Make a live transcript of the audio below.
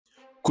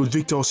Could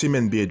Victor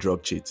Osimhen be a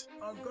drug cheat?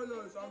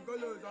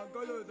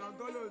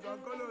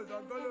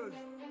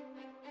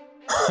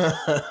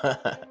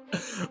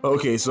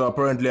 Okay, so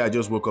apparently I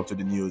just woke up to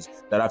the news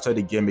that after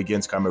the game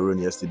against Cameroon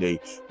yesterday,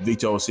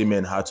 Victor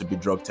Osimhen had to be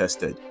drug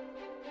tested.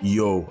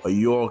 Yo, are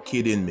you all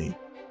kidding me?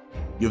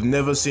 You've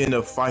never seen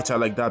a fighter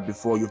like that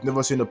before. You've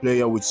never seen a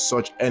player with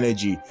such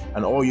energy,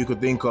 and all you could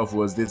think of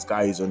was this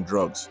guy is on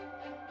drugs.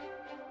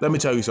 Let me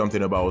tell you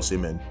something about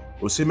Osimhen.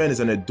 Osimhen is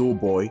an Edo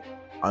boy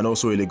and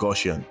also a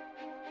Lagosian.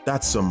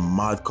 That's some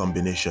mad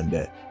combination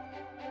there.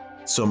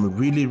 Some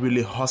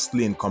really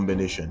hustling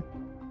combination.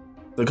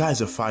 The guy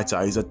is a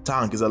fighter, he's a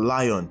tank, he's a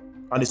lion,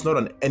 and it's not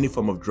on any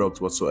form of drugs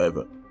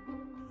whatsoever.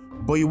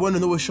 But you want to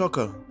know a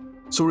shocker?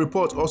 So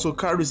report also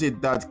carries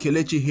it that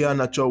Kelechi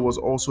Iheanacho was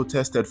also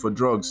tested for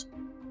drugs.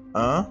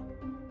 Huh?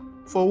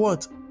 For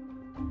what?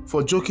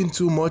 For joking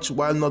too much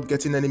while not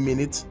getting any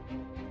minutes?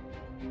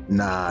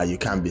 Nah, you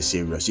can't be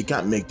serious. You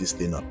can't make this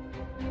thing up.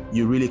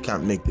 You really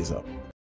can't make this up.